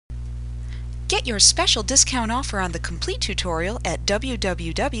Get your special discount offer on the complete tutorial at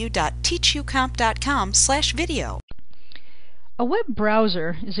www.teachucomp.com/video. A web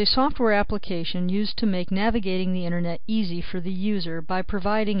browser is a software application used to make navigating the Internet easy for the user by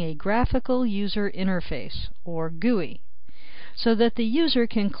providing a graphical user interface, or GUI, so that the user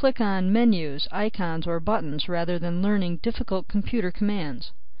can click on menus, icons, or buttons rather than learning difficult computer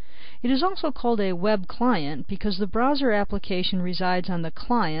commands. It is also called a web client because the browser application resides on the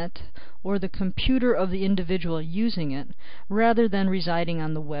client or the computer of the individual using it rather than residing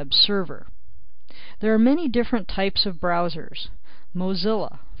on the web server. There are many different types of browsers: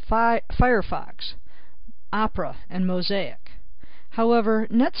 Mozilla, Firefox, Opera, and Mosaic. However,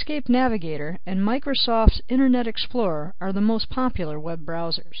 Netscape Navigator and Microsoft's Internet Explorer are the most popular web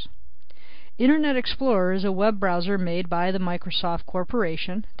browsers. Internet Explorer is a web browser made by the Microsoft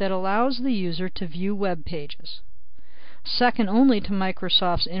Corporation that allows the user to view web pages. Second only to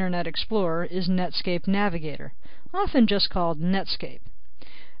Microsoft's Internet Explorer is Netscape Navigator, often just called Netscape.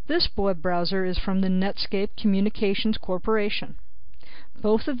 This web browser is from the Netscape Communications Corporation.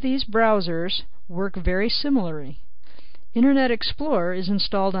 Both of these browsers work very similarly. Internet Explorer is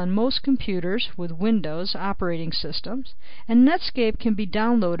installed on most computers with Windows operating systems, and Netscape can be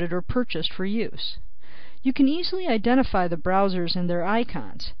downloaded or purchased for use. You can easily identify the browsers and their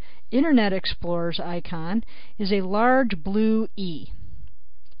icons. Internet Explorer's icon is a large blue E,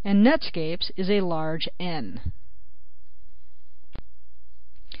 and Netscape's is a large N.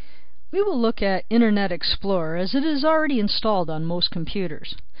 We will look at Internet Explorer as it is already installed on most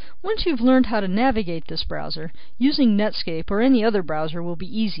computers. Once you've learned how to navigate this browser, using Netscape or any other browser will be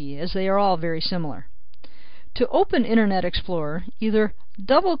easy, as they are all very similar. To open Internet Explorer, either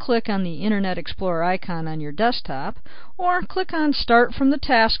double-click on the Internet Explorer icon on your desktop, or click on Start from the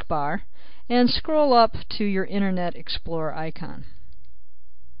taskbar and scroll up to your Internet Explorer icon.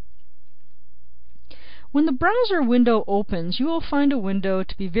 When the browser window opens, you will find a window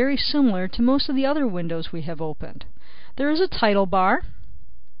to be very similar to most of the other windows we have opened. There is a title bar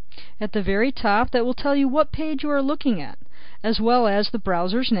at the very top that will tell you what page you are looking at, as well as the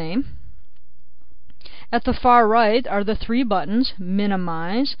browser's name. At the far right are the three buttons: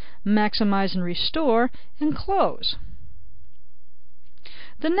 Minimize, Maximize and Restore, and Close.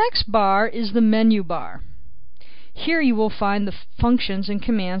 The next bar is the menu bar. Here you will find the functions and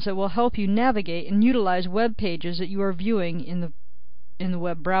commands that will help you navigate and utilize web pages that you are viewing in the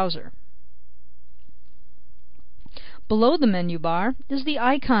web browser. Below the menu bar is the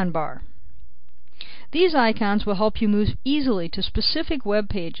icon bar. These icons will help you move easily to specific web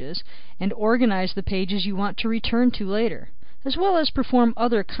pages and organize the pages you want to return to later, as well as perform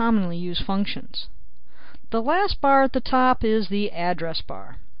other commonly used functions. The last bar at the top is the address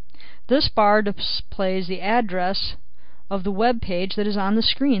bar. This bar displays the address of the web page that is on the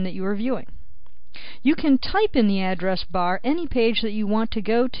screen that you are viewing. You can type in the address bar any page that you want to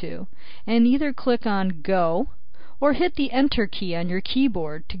go to, and either click on Go or hit the Enter key on your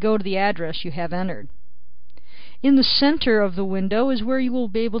keyboard to go to the address you have entered. In the center of the window is where you will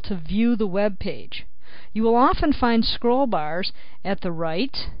be able to view the web page. You will often find scroll bars at the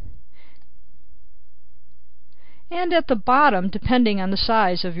right and at the bottom, depending on the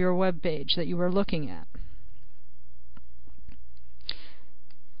size of your web page that you are looking at.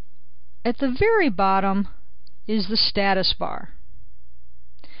 At the very bottom is the status bar.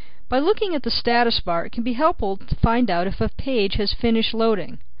 By looking at the status bar, it can be helpful to find out if a page has finished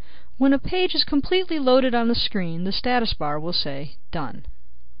loading. When a page is completely loaded on the screen, the status bar will say Done.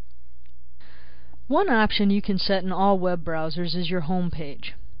 One option you can set in all web browsers is your home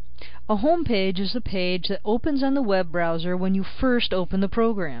page. A home page is the page that opens on the web browser when you first open the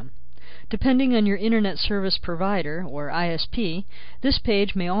program. Depending on your Internet Service Provider, or ISP, this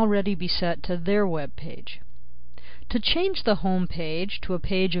page may already be set to their web page. To change the home page to a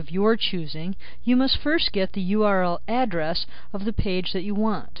page of your choosing, you must first get the URL address of the page that you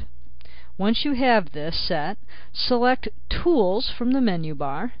want. Once you have this set, select Tools from the menu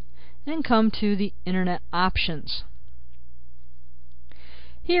bar and come to the Internet Options.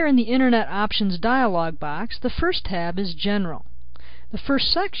 Here in the Internet Options dialog box, the first tab is General. The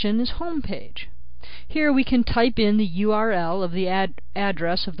first section is Home Page. Here we can type in the URL of the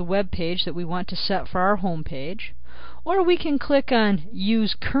address of the web page that we want to set for our home page, or we can click on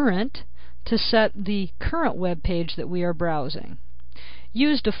Use Current to set the current web page that we are browsing.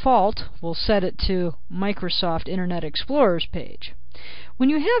 Use Default will set it to Microsoft Internet Explorer's page. When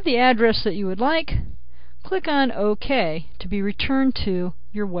you have the address that you would like, click on OK to be returned to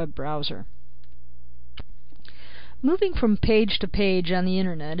your web browser. Moving from page to page on the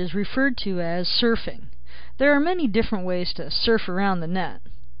Internet is referred to as surfing. There are many different ways to surf around the net.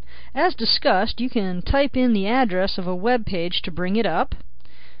 As discussed, you can type in the address of a web page to bring it up.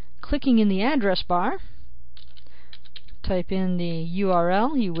 Clicking in the address bar, type in the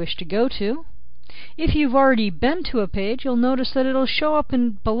URL you wish to go to. If you've already been to a page, you'll notice that it'll show up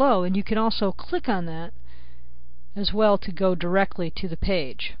below, and you can also click on that as well to go directly to the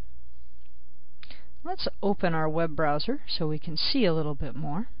page. Let's open our web browser so we can see a little bit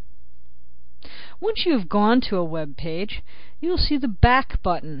more. Once you've gone to a web page, you'll see the back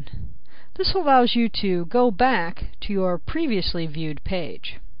button. This allows you to go back to your previously viewed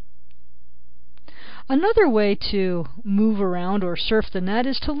page. Another way to move around or surf the net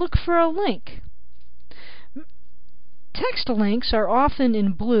is to look for a link. Text links are often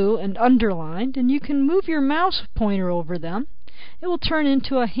in blue and underlined, and you can move your mouse pointer over them. It will turn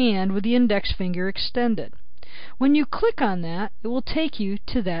into a hand with the index finger extended. When you click on that, it will take you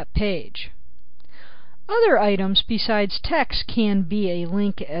to that page. Other items besides text can be a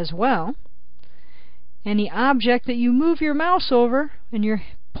link as well. Any object that you move your mouse over and your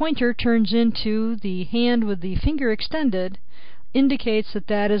pointer turns into the hand with the finger extended indicates that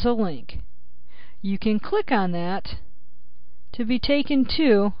that is a link. You can click on that to be taken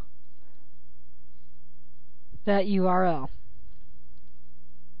to that URL.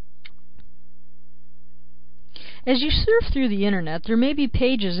 As you surf through the internet, there may be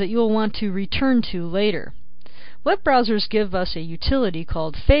pages that you'll want to return to later. Web browsers give us a utility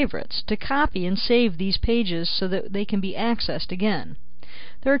called Favorites to copy and save these pages so that they can be accessed again.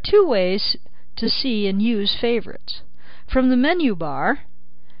 There are two ways to see and use favorites. From the menu bar,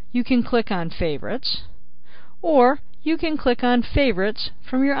 you can click on Favorites, or you can click on Favorites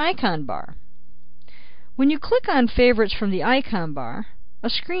from your icon bar. When you click on Favorites from the icon bar, a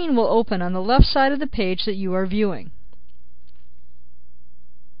screen will open on the left side of the page that you are viewing.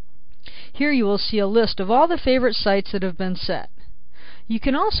 Here you will see a list of all the favorite sites that have been set. You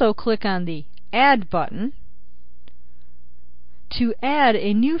can also click on the Add button to add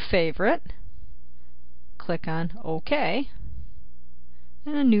a new favorite. Click on OK,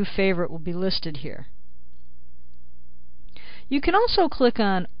 and a new favorite will be listed here. You can also click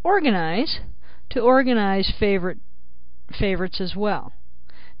on Organize to organize favorites as well.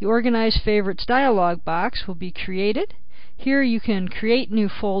 The Organize Favorites dialog box will be created. Here you can create new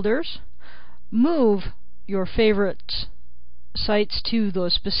folders, move your favorites sites to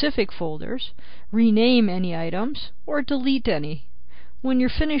those specific folders, rename any items, or delete any. When you're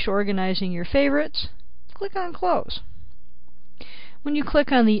finished organizing your favorites, click on Close. When you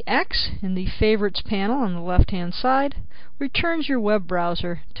click on the X in the Favorites panel on the left-hand side, returns your web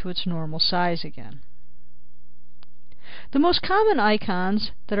browser to its normal size again. The most common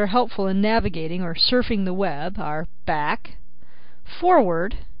icons that are helpful in navigating or surfing the web are Back,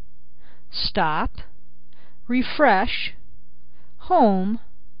 Forward, Stop, Refresh, Home,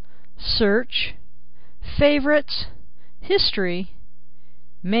 Search, Favorites, History,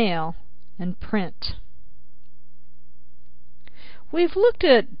 Mail, and Print. We've looked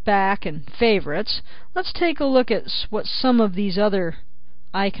at Back and Favorites. Let's take a look at what some of these other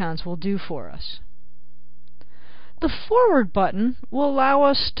icons will do for us. The Forward button will allow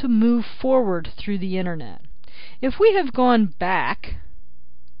us to move forward through the internet. If we have gone back,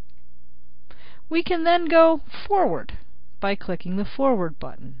 we can then go forward by clicking the Forward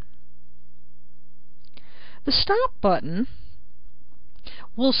button. The Stop button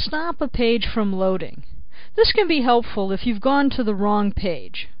will stop a page from loading. This can be helpful if you've gone to the wrong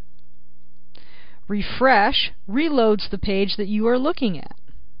page. Refresh reloads the page that you are looking at.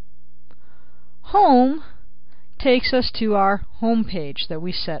 Home takes us to our home page that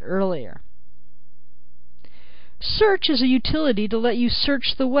we set earlier. Search is a utility to let you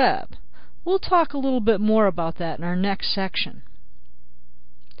search the web. We'll talk a little bit more about that in our next section.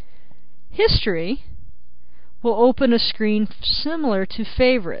 History will open a screen similar to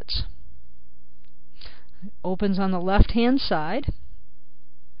Favorites. It opens on the left-hand side.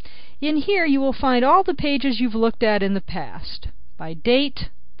 In here you will find all the pages you've looked at in the past, by date,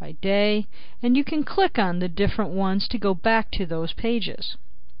 by day, and you can click on the different ones to go back to those pages.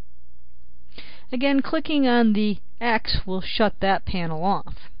 Again, clicking on the X will shut that panel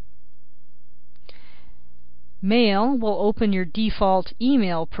off. Mail will open your default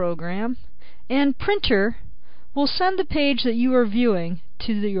email program, and Printer will send the page that you are viewing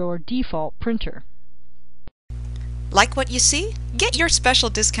to your default printer. Like what you see? Get your special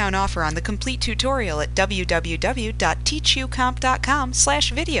discount offer on the complete tutorial at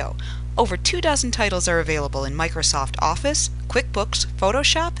www.teachucomp.com/video. Over 24 titles are available in Microsoft Office, QuickBooks,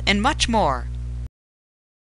 Photoshop, and much more.